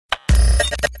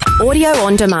Audio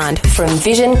on demand from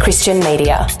Vision Christian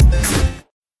Media.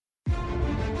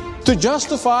 To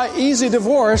justify easy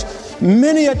divorce,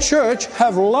 many a church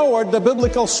have lowered the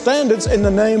biblical standards in the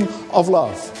name of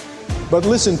love. But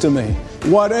listen to me.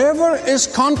 Whatever is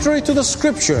contrary to the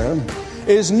Scripture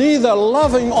is neither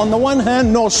loving on the one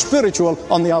hand nor spiritual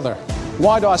on the other.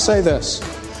 Why do I say this?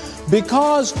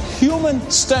 Because human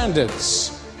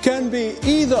standards can be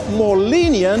either more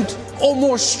lenient or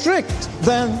more strict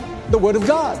than the Word of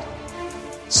God.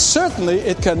 Certainly,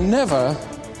 it can never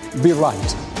be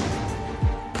right.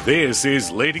 This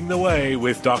is Leading the Way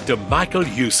with Dr. Michael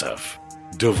Youssef.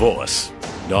 Divorce.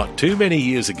 Not too many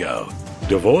years ago,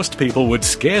 divorced people would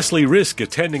scarcely risk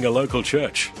attending a local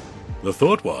church. The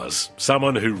thought was,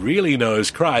 someone who really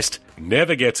knows Christ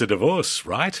never gets a divorce,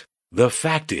 right? The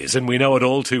fact is, and we know it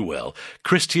all too well,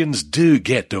 Christians do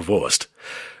get divorced.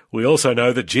 We also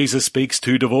know that Jesus speaks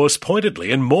to divorce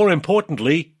pointedly and, more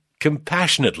importantly,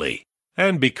 compassionately.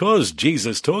 And because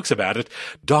Jesus talks about it,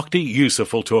 Dr.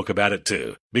 Youssef will talk about it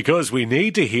too, because we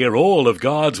need to hear all of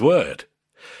God's Word.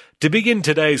 To begin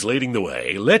today's Leading the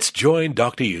Way, let's join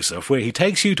Dr. Youssef where he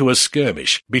takes you to a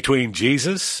skirmish between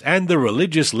Jesus and the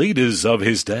religious leaders of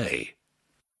his day.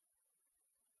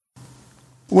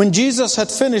 When Jesus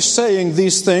had finished saying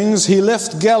these things, he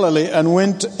left Galilee and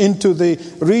went into the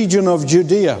region of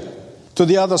Judea, to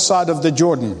the other side of the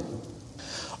Jordan.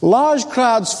 Large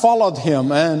crowds followed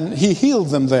him, and he healed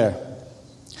them there.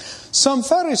 Some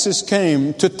Pharisees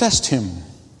came to test him.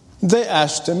 They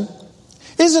asked him,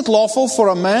 "Is it lawful for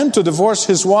a man to divorce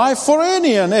his wife for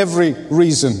any and every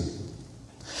reason?"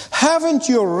 "Haven't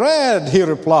you read," he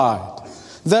replied,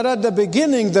 "that at the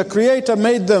beginning the Creator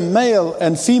made them male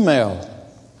and female?"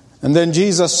 And then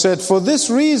Jesus said, "For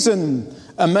this reason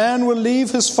a man will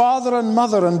leave his father and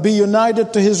mother and be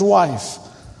united to his wife,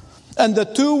 and the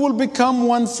two will become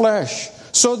one flesh,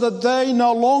 so that they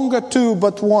no longer two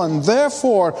but one.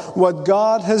 Therefore, what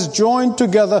God has joined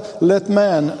together, let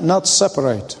man not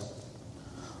separate."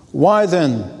 "Why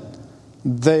then,"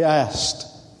 they asked,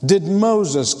 "did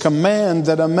Moses command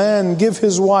that a man give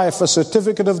his wife a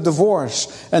certificate of divorce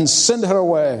and send her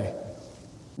away?"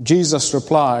 Jesus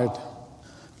replied,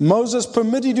 "Moses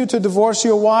permitted you to divorce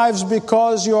your wives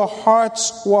because your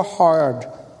hearts were hard.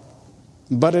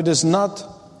 But it is not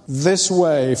this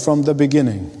way from the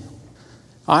beginning.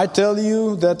 I tell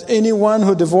you that anyone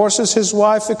who divorces his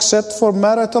wife except for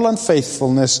marital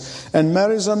unfaithfulness and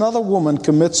marries another woman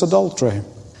commits adultery."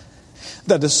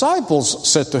 The disciples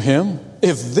said to him,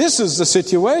 "If this is the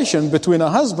situation between a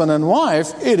husband and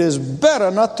wife, it is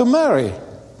better not to marry."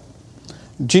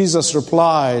 Jesus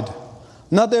replied,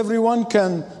 "Not everyone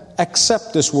can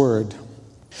accept this word,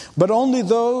 but only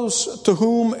those to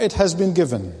whom it has been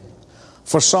given.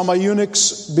 For some are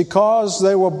eunuchs because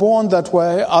they were born that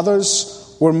way, others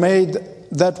were made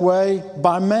that way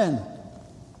by men.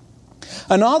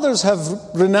 And others have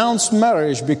renounced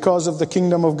marriage because of the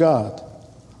kingdom of God.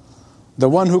 The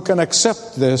one who can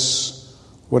accept this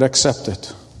would accept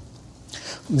it."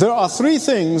 There are three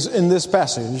things in this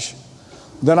passage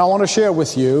that I want to share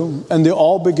with you, and they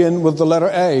all begin with the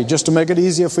letter A, just to make it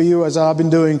easier for you as I've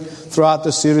been doing throughout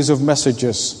the series of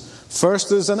messages. First,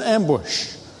 there's an ambush.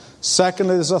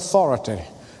 Secondly, there's authority.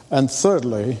 And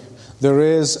thirdly, there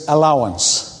is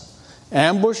allowance.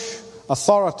 Ambush,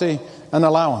 authority, and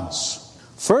allowance.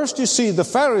 First, you see, the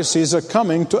Pharisees are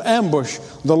coming to ambush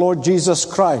the Lord Jesus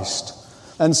Christ.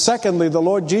 And secondly, the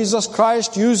Lord Jesus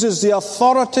Christ uses the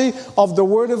authority of the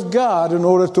Word of God in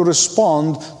order to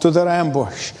respond to their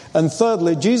ambush. And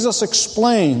thirdly, Jesus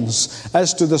explains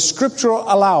as to the scriptural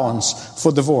allowance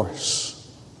for divorce.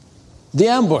 The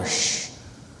ambush.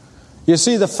 You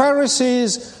see, the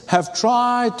Pharisees have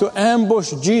tried to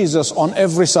ambush Jesus on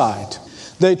every side.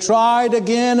 They tried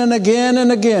again and again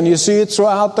and again. You see it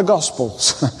throughout the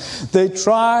Gospels. They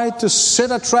tried to set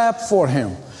a trap for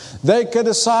him. They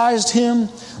criticized him,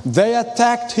 they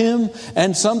attacked him,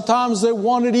 and sometimes they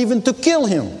wanted even to kill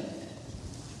him.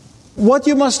 What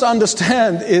you must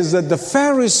understand is that the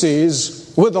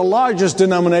Pharisees were the largest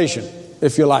denomination,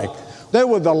 if you like. They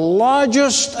were the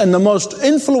largest and the most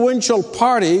influential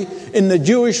party in the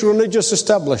Jewish religious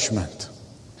establishment.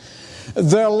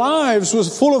 Their lives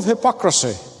was full of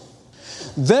hypocrisy.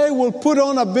 They will put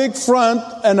on a big front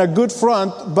and a good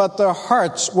front, but their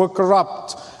hearts were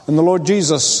corrupt. And the Lord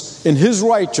Jesus, in His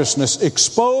righteousness,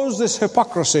 exposed this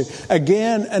hypocrisy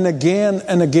again and again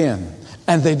and again.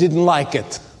 And they didn't like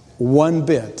it one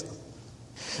bit.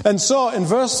 And so in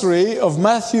verse 3 of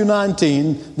Matthew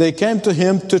 19, they came to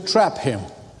Him to trap Him.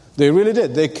 They really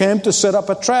did. They came to set up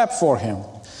a trap for Him.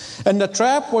 And the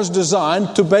trap was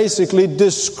designed to basically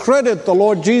discredit the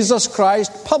Lord Jesus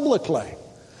Christ publicly.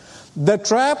 The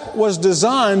trap was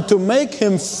designed to make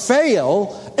him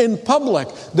fail in public.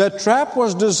 The trap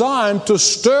was designed to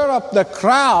stir up the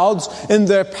crowds in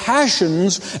their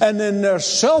passions and in their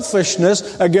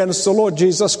selfishness against the Lord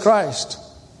Jesus Christ.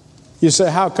 You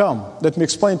say, how come? Let me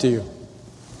explain to you.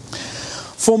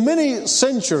 For many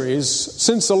centuries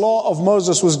since the law of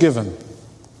Moses was given,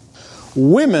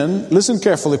 women, listen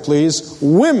carefully please,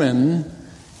 women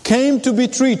came to be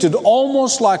treated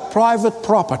almost like private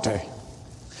property.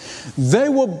 They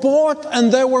were bought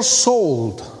and they were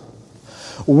sold.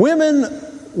 Women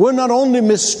were not only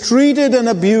mistreated and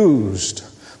abused,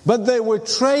 but they were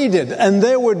traded and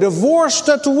they were divorced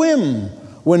at whim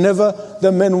whenever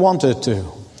the men wanted to.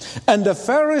 And the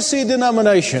Pharisee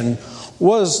denomination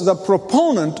was the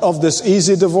proponent of this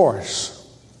easy divorce.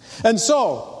 And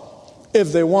so,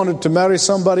 if they wanted to marry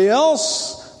somebody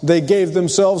else, they gave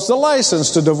themselves the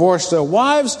license to divorce their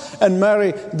wives and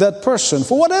marry that person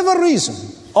for whatever reason.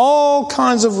 All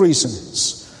kinds of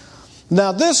reasons.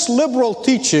 Now, this liberal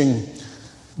teaching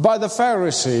by the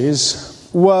Pharisees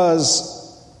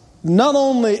was not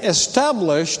only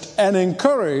established and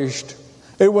encouraged,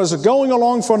 it was going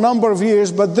along for a number of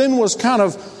years, but then was kind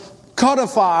of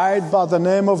codified by the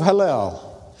name of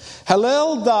Hillel.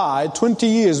 Hillel died 20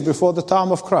 years before the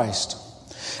time of Christ.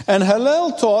 And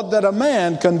Hillel taught that a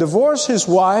man can divorce his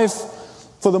wife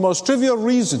for the most trivial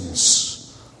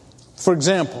reasons. For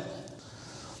example,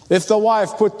 if the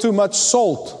wife put too much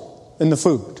salt in the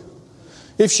food,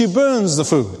 if she burns the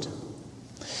food,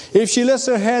 if she lets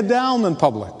her hair down in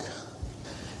public,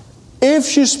 if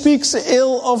she speaks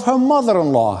ill of her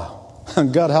mother-in-law,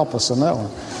 God help us on that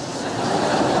one.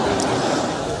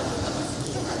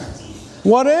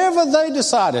 Whatever they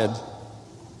decided,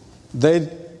 they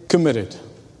committed.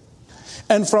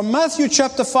 And from Matthew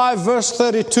chapter 5 verse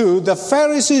 32, the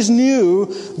Pharisees knew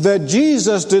that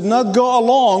Jesus did not go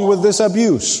along with this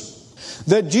abuse.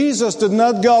 That Jesus did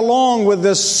not go along with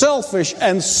this selfish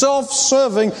and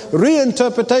self-serving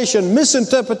reinterpretation,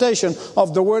 misinterpretation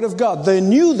of the Word of God. They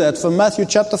knew that from Matthew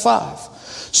chapter 5.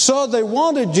 So they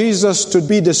wanted Jesus to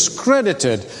be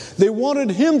discredited. They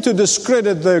wanted him to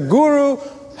discredit their guru,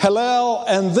 Hillel,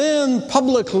 and then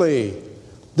publicly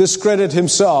discredit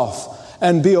himself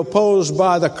and be opposed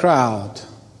by the crowd.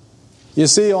 You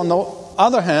see, on the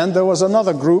other hand, there was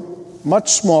another group,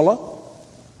 much smaller,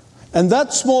 and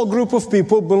that small group of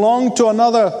people belonged to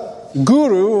another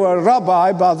guru or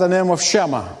rabbi by the name of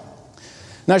Shammah.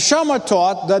 Now, Shammah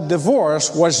taught that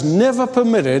divorce was never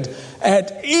permitted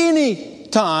at any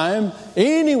time,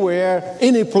 anywhere,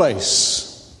 any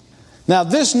place. Now,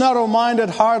 this narrow-minded,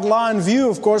 hard-line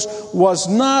view, of course, was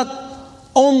not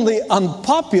only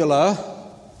unpopular,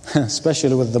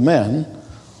 especially with the men,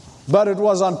 but it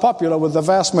was unpopular with the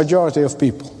vast majority of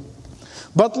people.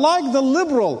 But like the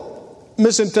liberal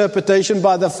misinterpretation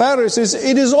by the Pharisees,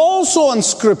 it is also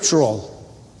unscriptural.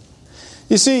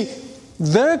 You see,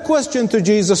 their question to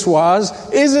Jesus was,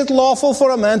 is it lawful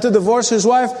for a man to divorce his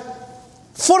wife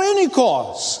for any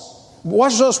cause?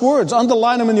 Watch those words,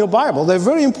 underline them in your Bible. They're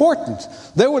very important.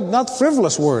 They were not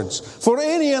frivolous words. For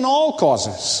any and all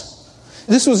causes.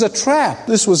 This was a trap.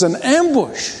 This was an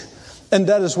ambush. And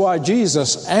that is why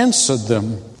Jesus answered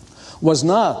them, was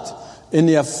not in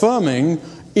the affirming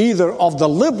either of the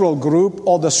liberal group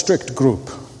or the strict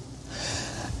group.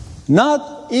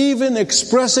 Not even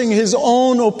expressing his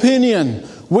own opinion,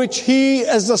 which he,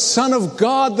 as the Son of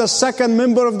God, the second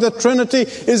member of the Trinity,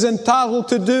 is entitled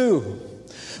to do.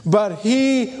 But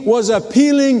he was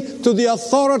appealing to the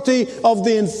authority of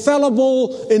the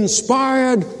infallible,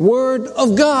 inspired Word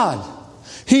of God.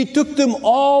 He took them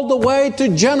all the way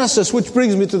to Genesis, which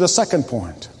brings me to the second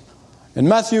point. In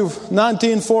Matthew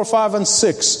 19, 4, 5, and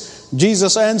 6,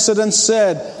 Jesus answered and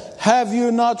said, have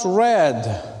you not read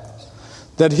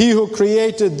that he who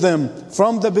created them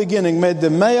from the beginning made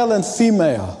them male and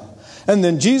female? And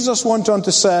then Jesus went on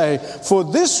to say, for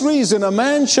this reason a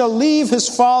man shall leave his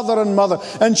father and mother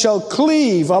and shall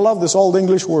cleave, I love this old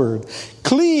English word,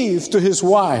 cleave to his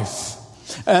wife,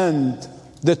 and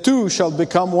the two shall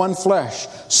become one flesh,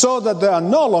 so that they are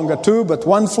no longer two but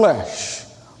one flesh.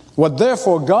 What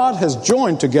therefore God has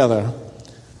joined together,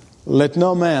 let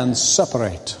no man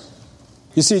separate.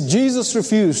 You see, Jesus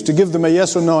refused to give them a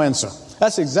yes or no answer.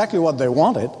 That's exactly what they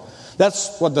wanted.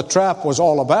 That's what the trap was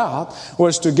all about,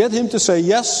 was to get him to say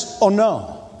yes or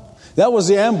no. That was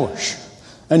the ambush.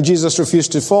 And Jesus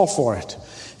refused to fall for it.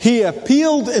 He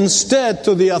appealed instead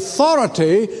to the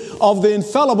authority of the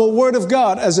infallible Word of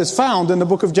God as it's found in the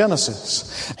book of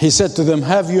Genesis. He said to them,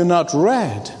 have you not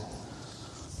read?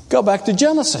 Go back to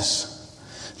Genesis.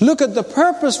 Look at the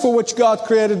purpose for which God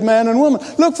created man and woman.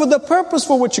 Look for the purpose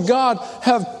for which God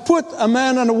have put a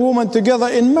man and a woman together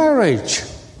in marriage.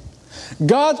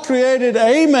 God created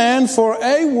a man for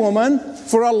a woman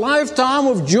for a lifetime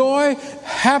of joy,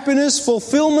 happiness,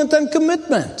 fulfillment, and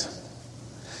commitment.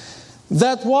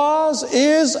 That was,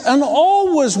 is, and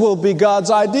always will be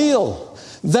God's ideal.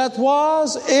 That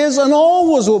was, is, and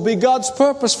always will be God's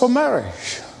purpose for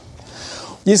marriage.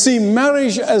 You see,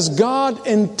 marriage as God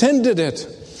intended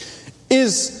it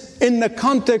is in the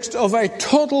context of a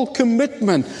total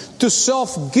commitment to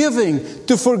self-giving,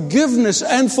 to forgiveness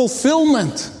and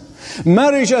fulfillment.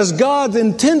 Marriage as God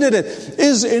intended it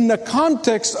is in the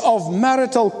context of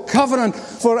marital covenant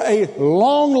for a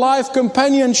long life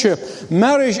companionship.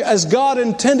 Marriage as God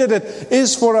intended it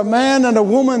is for a man and a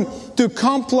woman to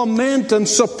complement and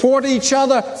support each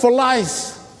other for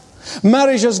life.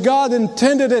 Marriage as God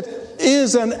intended it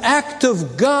is an act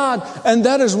of God, and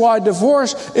that is why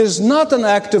divorce is not an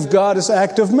act of God, it's an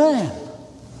act of man.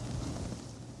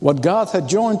 What God had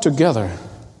joined together,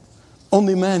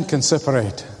 only man can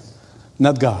separate,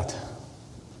 not God.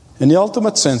 In the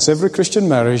ultimate sense, every Christian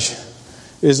marriage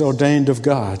is ordained of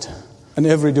God, and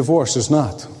every divorce is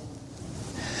not.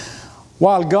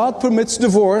 While God permits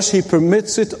divorce, He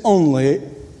permits it only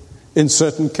in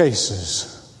certain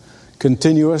cases.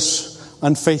 Continuous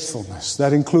unfaithfulness.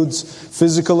 That includes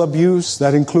physical abuse.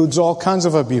 That includes all kinds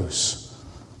of abuse.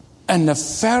 And the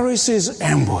Pharisees'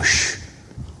 ambush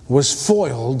was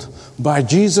foiled by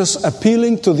Jesus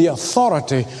appealing to the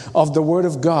authority of the Word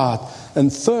of God.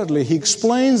 And thirdly, He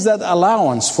explains that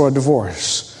allowance for a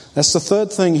divorce. That's the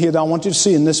third thing here that I want you to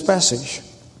see in this passage.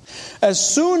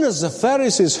 As soon as the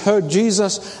Pharisees heard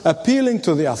Jesus appealing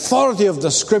to the authority of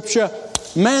the Scripture,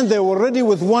 man, they were ready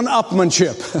with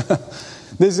one-upmanship.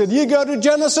 They said, you go to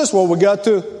Genesis? Well, we go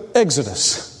to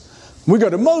Exodus. We go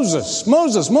to Moses.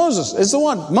 Moses is the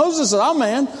one. Moses is our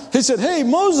man. He said, hey,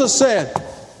 Moses said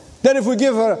that if we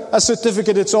give her a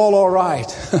certificate, it's all right.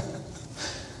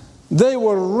 They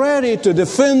were ready to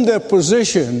defend their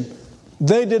position.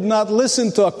 They did not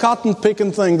listen to a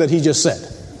cotton-picking thing that he just said.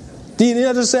 Do you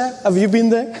notice that? Have you been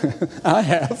there? I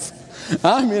have.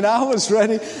 I was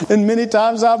ready, and many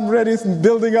times I'm ready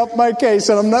building up my case,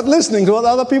 and I'm not listening to what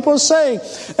other people are saying.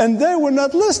 And they were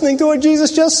not listening to what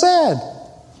Jesus just said.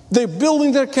 They're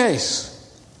building their case.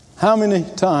 How many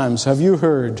times have you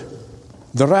heard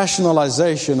the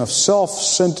rationalization of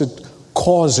self-centered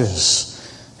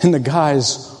causes in the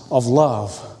guise of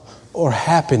love or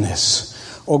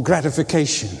happiness or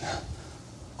gratification?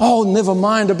 Oh, never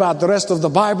mind about the rest of the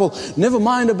Bible. Never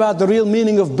mind about the real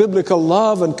meaning of biblical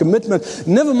love and commitment.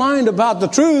 Never mind about the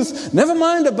truth. Never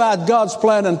mind about God's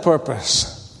plan and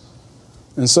purpose.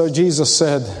 And so Jesus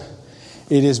said,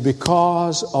 it is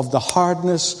because of the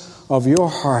hardness of your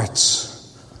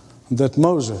hearts that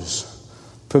Moses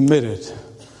permitted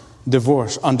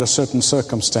divorce under certain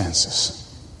circumstances.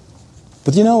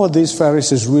 But you know what these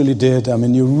Pharisees really did?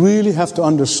 You really have to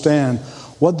understand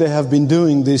what they have been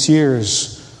doing these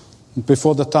years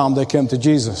before the time they came to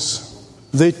Jesus.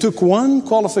 They took one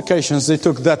qualification. They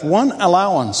took that one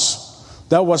allowance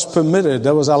that was permitted,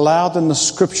 that was allowed in the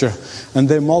Scripture, and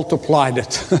they multiplied it.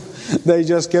 They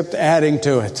just kept adding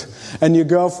to it. And you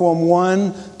go from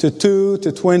 1 to 2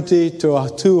 to 20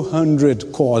 to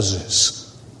 200 causes.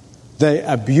 They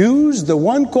abused the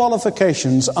one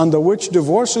qualifications under which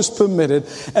divorce is permitted,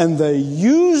 and they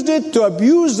used it to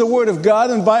abuse the Word of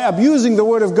God, and by abusing the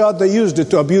Word of God, they used it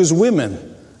to abuse women.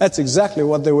 That's exactly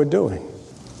what they were doing.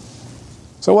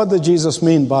 So what did Jesus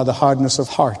mean by the hardness of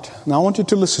heart? Now I want you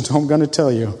to listen to what I'm going to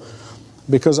tell you,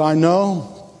 because I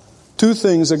know two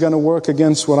things are going to work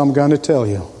against what I'm going to tell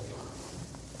you.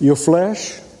 Your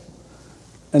flesh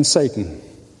and Satan.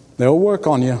 They'll work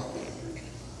on you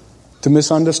to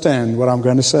misunderstand what I'm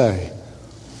going to say.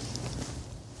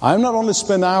 I've not only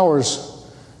spent hours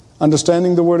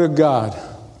understanding the Word of God,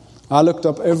 I looked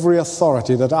up every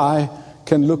authority that I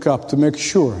can look up to make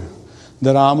sure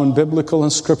that I'm on biblical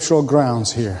and scriptural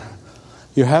grounds here.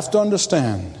 You have to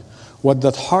understand what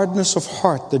that hardness of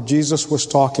heart that Jesus was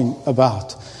talking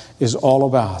about is all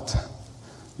about.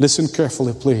 Listen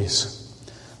carefully, please.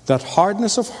 That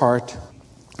hardness of heart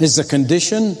is the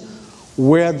condition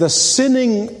where the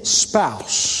sinning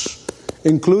spouse,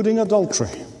 including adultery,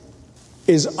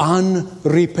 is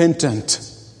unrepentant.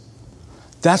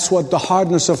 That's what the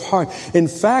hardness of heart. In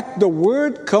fact, the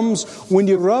word comes when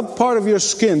you rub part of your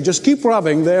skin. Just keep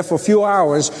rubbing there for a few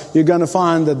hours. You're going to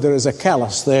find that there is a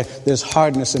callus there. There's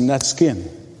hardness in that skin.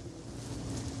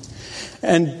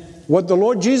 And what the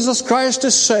Lord Jesus Christ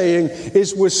is saying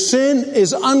is where sin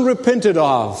is unrepented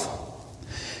of,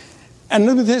 And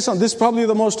let me tell you something, this is probably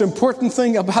the most important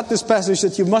thing about this passage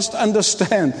that you must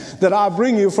understand, that I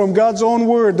bring you from God's own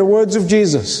word, the words of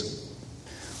Jesus.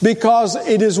 Because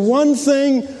it is one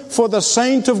thing for the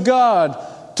saint of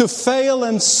God to fail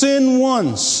and sin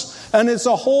once, and it's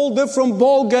a whole different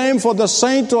ball game for the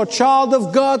saint or child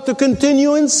of God to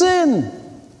continue in sin.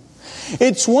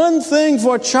 It's one thing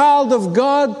for a child of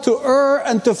God to err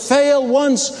and to fail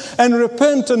once and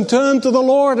repent and turn to the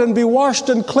Lord and be washed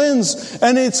and cleansed.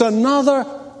 And it's another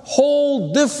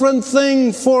whole different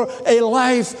thing for a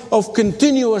life of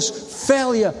continuous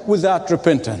failure without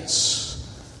repentance.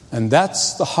 And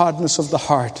that's the hardness of the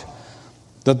heart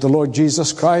that the Lord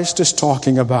Jesus Christ is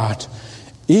talking about.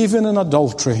 Even in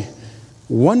adultery,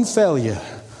 one failure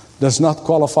does not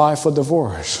qualify for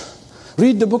divorce.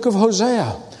 Read the book of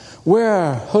Hosea,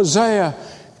 where Hosea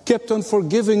kept on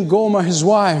forgiving Gomer, his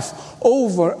wife,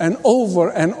 over and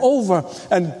over and over.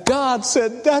 And God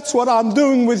said, that's what I'm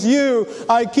doing with you.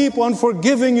 I keep on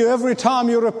forgiving you every time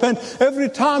you repent. Every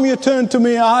time you turn to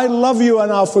me, I love you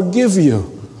and I'll forgive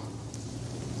you.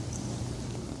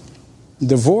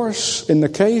 Divorce in the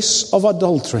case of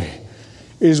adultery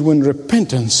is when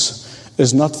repentance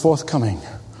is not forthcoming.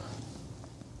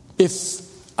 If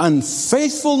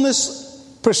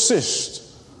unfaithfulness persists,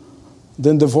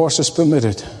 then divorce is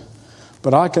permitted.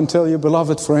 But I can tell you,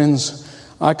 beloved friends,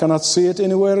 I cannot see it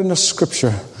anywhere in the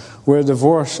Scripture where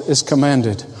divorce is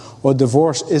commanded or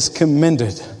divorce is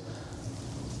commended.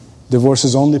 Divorce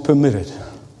is only permitted.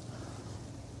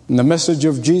 And the message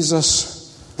of Jesus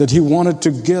that he wanted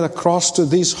to get across to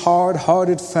these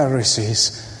hard-hearted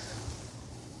Pharisees,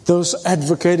 those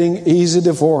advocating easy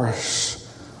divorce,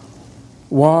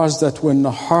 was that when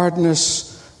the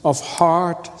hardness of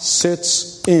heart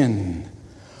sets in,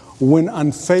 when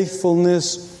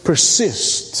unfaithfulness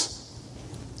persists,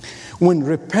 when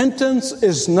repentance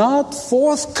is not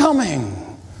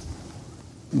forthcoming,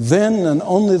 then and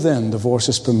only then divorce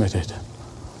is permitted.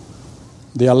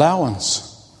 The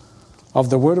allowance of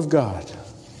the Word of God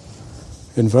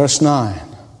in verse 9,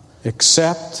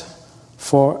 except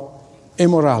for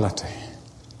immorality.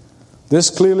 This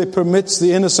clearly permits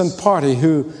the innocent party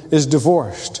who is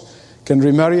divorced can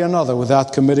remarry another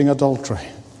without committing adultery.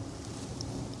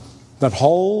 But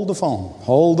hold the phone,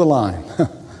 hold the line.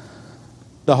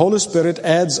 The Holy Spirit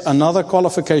adds another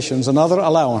qualifications, another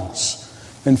allowance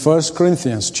in 1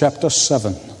 Corinthians chapter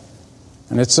 7.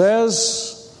 And it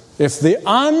says, if the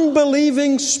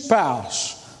unbelieving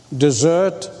spouse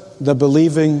desert the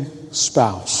believing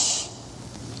spouse.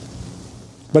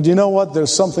 But you know what?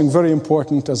 There's something very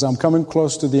important as I'm coming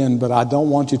close to the end, but I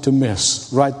don't want you to miss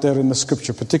right there in the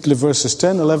Scripture, particularly verses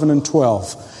 10, 11, and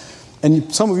 12.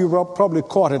 And some of you probably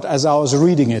caught it as I was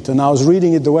reading it, and I was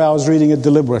reading it the way I was reading it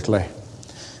deliberately.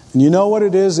 And you know what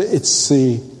it is? It's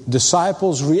the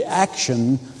disciples'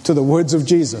 reaction to the words of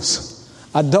Jesus.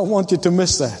 I don't want you to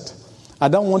miss that. I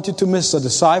don't want you to miss the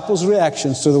disciples'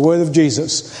 reactions to the word of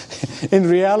Jesus. In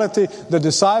reality, the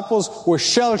disciples were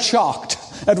shell-shocked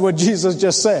at what Jesus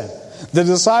just said. The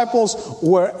disciples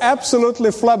were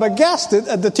absolutely flabbergasted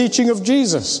at the teaching of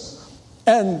Jesus.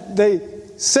 And they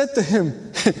said to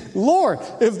him, Lord,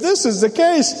 if this is the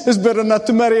case, it's better not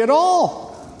to marry at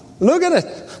all. Look at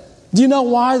it. Do you know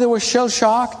why they were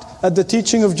shell-shocked at the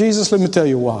teaching of Jesus? Let me tell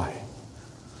you why.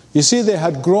 You see, they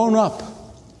had grown up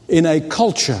in a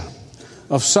culture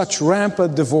of such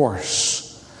rampant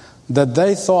divorce that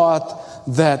they thought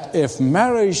that if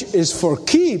marriage is for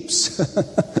keeps,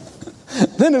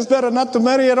 then it's better not to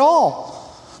marry at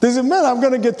all. Does it mean I'm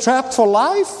going to get trapped for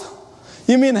life?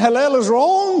 You mean Hillel is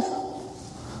wrong?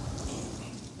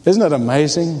 Isn't it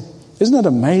amazing? Isn't it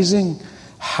amazing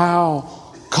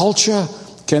how culture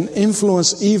can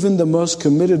influence even the most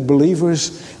committed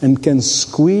believers and can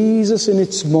squeeze us in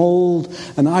its mold?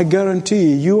 And I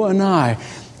guarantee you and I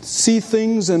see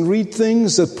things and read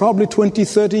things that probably 20,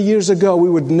 30 years ago we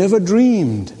would never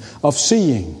dreamed of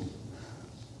seeing.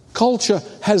 Culture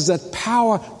has that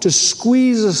power to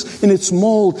squeeze us in its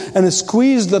mold, and it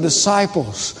squeezed the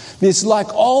disciples. It's like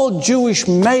all Jewish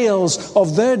males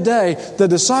of their day. The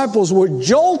disciples were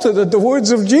jolted at the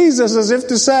words of Jesus as if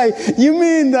to say, you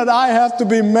mean that I have to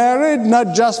be married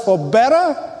not just for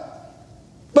better,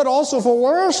 but also for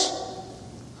worse?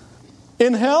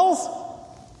 In health,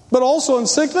 but also in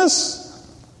sickness?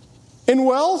 In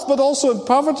wealth, but also in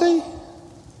poverty?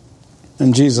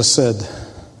 And Jesus said,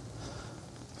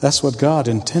 that's what God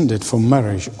intended for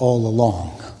marriage all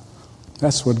along.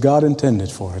 That's what God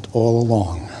intended for it all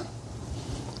along.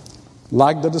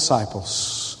 Like the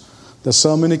disciples, there's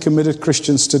so many committed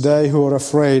Christians today who are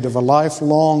afraid of a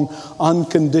lifelong,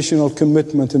 unconditional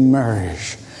commitment in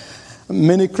marriage.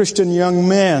 Many Christian young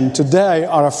men today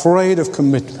are afraid of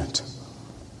commitment.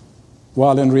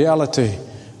 while in reality,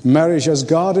 marriage as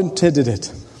God intended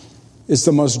it is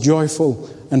the most joyful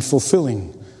and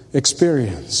fulfilling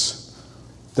experience.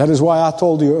 That is why I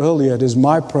told you earlier, it is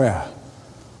my prayer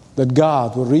that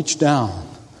God will reach down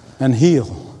and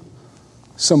heal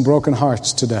some broken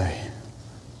hearts today.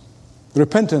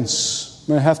 Repentance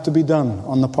may have to be done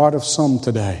on the part of some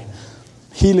today.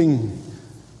 Healing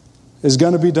is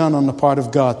going to be done on the part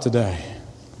of God today.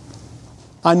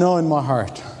 I know in my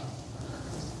heart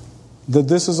that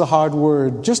this is a hard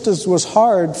word, just as was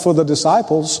hard for the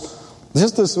disciples,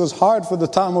 just as was hard for the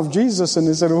time of Jesus, and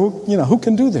they said, who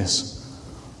can do this?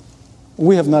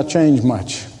 We have not changed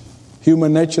much.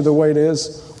 Human nature the way it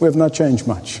is, we have not changed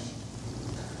much.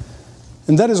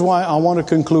 And that is why I want to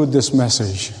conclude this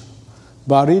message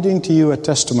by reading to you a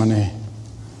testimony.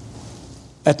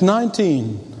 At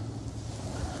 19,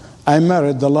 I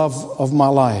married the love of my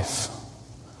life,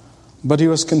 but he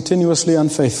was continuously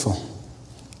unfaithful.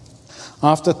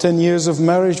 After 10 years of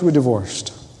marriage, we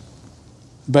divorced.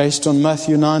 Based on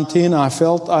Matthew 19, I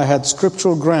felt I had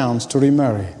scriptural grounds to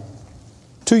remarry.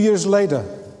 2 years later,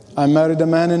 I married a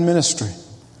man in ministry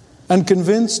and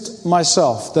convinced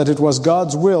myself that it was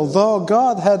God's will, though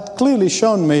God had clearly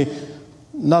shown me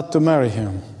not to marry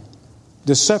him.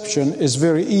 Deception is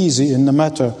very easy in the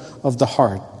matter of the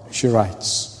heart, she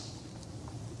writes.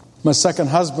 My second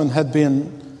husband had been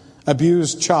an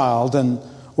abused child and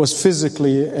was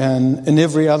physically and in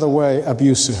every other way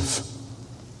abusive.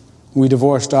 We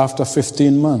divorced after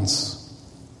 15 months.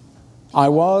 I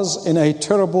was in a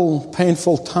terrible,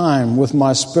 painful time with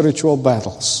my spiritual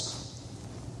battles.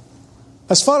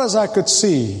 As far as I could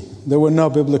see, there were no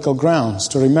biblical grounds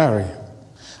to remarry.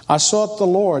 I sought the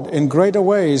Lord in greater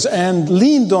ways and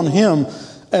leaned on him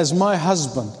as my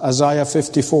husband, Isaiah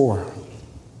 54.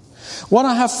 What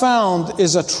I have found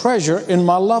is a treasure in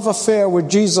my love affair with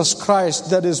Jesus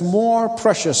Christ that is more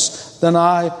precious than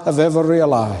I have ever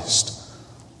realized.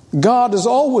 God is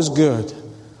always good,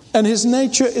 and his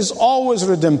nature is always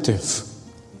redemptive.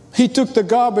 He took the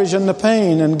garbage and the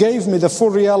pain and gave me the full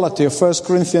reality of 1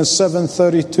 Corinthians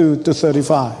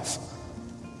 7:32-35.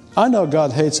 I know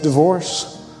God hates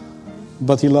divorce,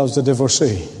 but he loves the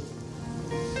divorcee.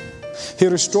 He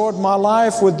restored my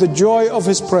life with the joy of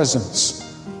his presence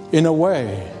in a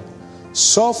way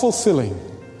so fulfilling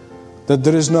that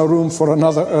there is no room for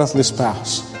another earthly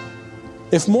spouse.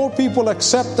 If more people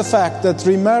accept the fact that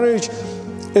remarriage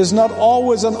is not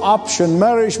always an option,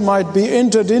 marriage might be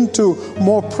entered into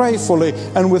more prayerfully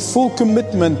and with full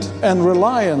commitment and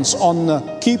reliance on the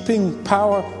keeping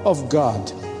power of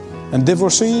God. And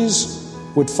divorcees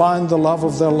would find the love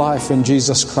of their life in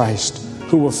Jesus Christ,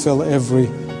 who will fill every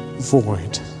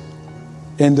void.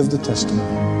 End of the testimony.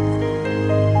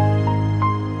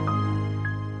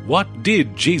 What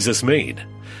did Jesus mean?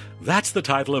 That's the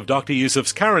title of Dr.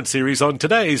 Yusuf's current series on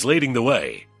today's Leading the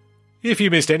Way. If you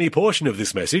missed any portion of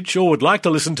this message or would like to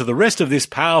listen to the rest of this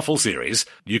powerful series,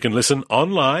 you can listen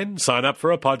online, sign up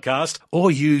for a podcast,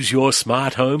 or use your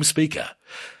smart home speaker.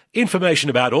 Information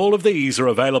about all of these are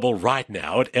available right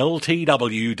now at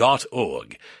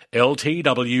ltw.org,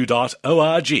 ltw.org.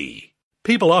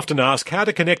 People often ask how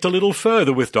to connect a little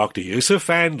further with Dr. Yusuf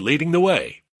and Leading the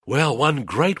Way. Well, one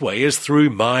great way is through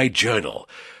My Journal.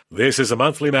 This is a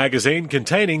monthly magazine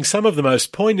containing some of the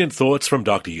most poignant thoughts from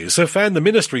Dr. Yusuf and the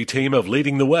ministry team of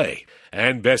Leading the Way.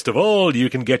 And best of all, you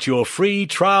can get your free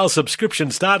trial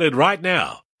subscription started right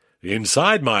now.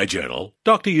 Inside My Journal,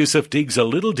 Dr. Yusuf digs a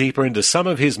little deeper into some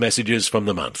of his messages from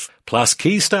the month. Plus,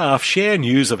 key staff share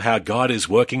news of how God is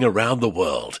working around the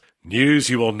world. News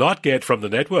you will not get from the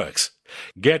networks.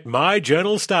 Get My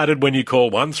Journal started when you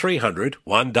call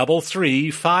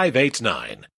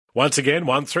 1300-133-589. Once again,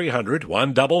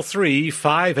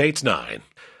 1300-133-589.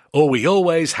 Or we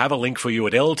always have a link for you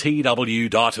at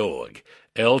ltw.org,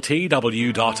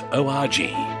 ltw.org.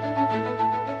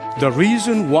 The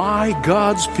reason why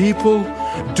God's people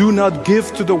do not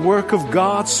give to the work of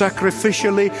God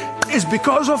sacrificially is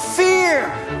because of fear.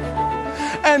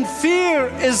 And fear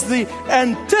is the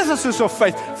antithesis of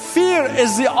faith. Fear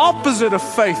is the opposite of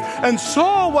faith. And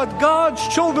so what God's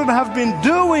children have been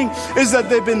doing is that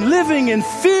they've been living in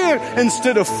fear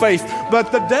instead of faith.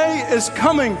 But the day is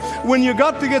coming when you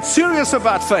got to get serious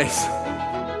about faith.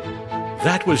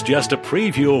 That was just a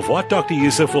preview of what Dr.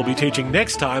 Yusuf will be teaching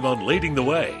next time on Leading the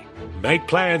Way. Make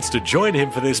plans to join him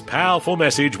for this powerful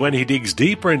message when he digs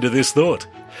deeper into this thought.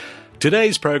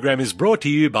 Today's program is brought to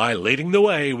you by Leading the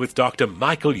Way with Dr.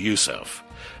 Michael Yusuf,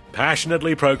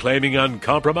 passionately proclaiming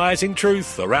uncompromising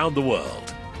truth around the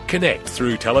world. Connect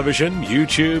through television,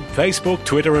 YouTube, Facebook,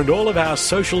 Twitter, and all of our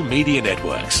social media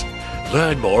networks.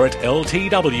 Learn more at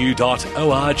ltw.org.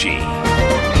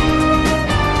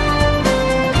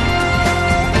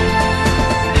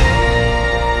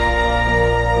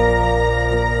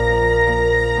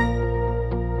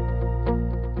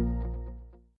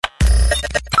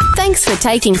 Thanks for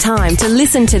taking time to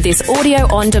listen to this audio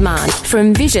on demand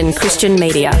from Vision Christian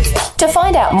Media. To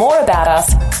find out more about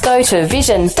us, go to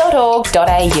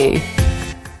vision.org.au.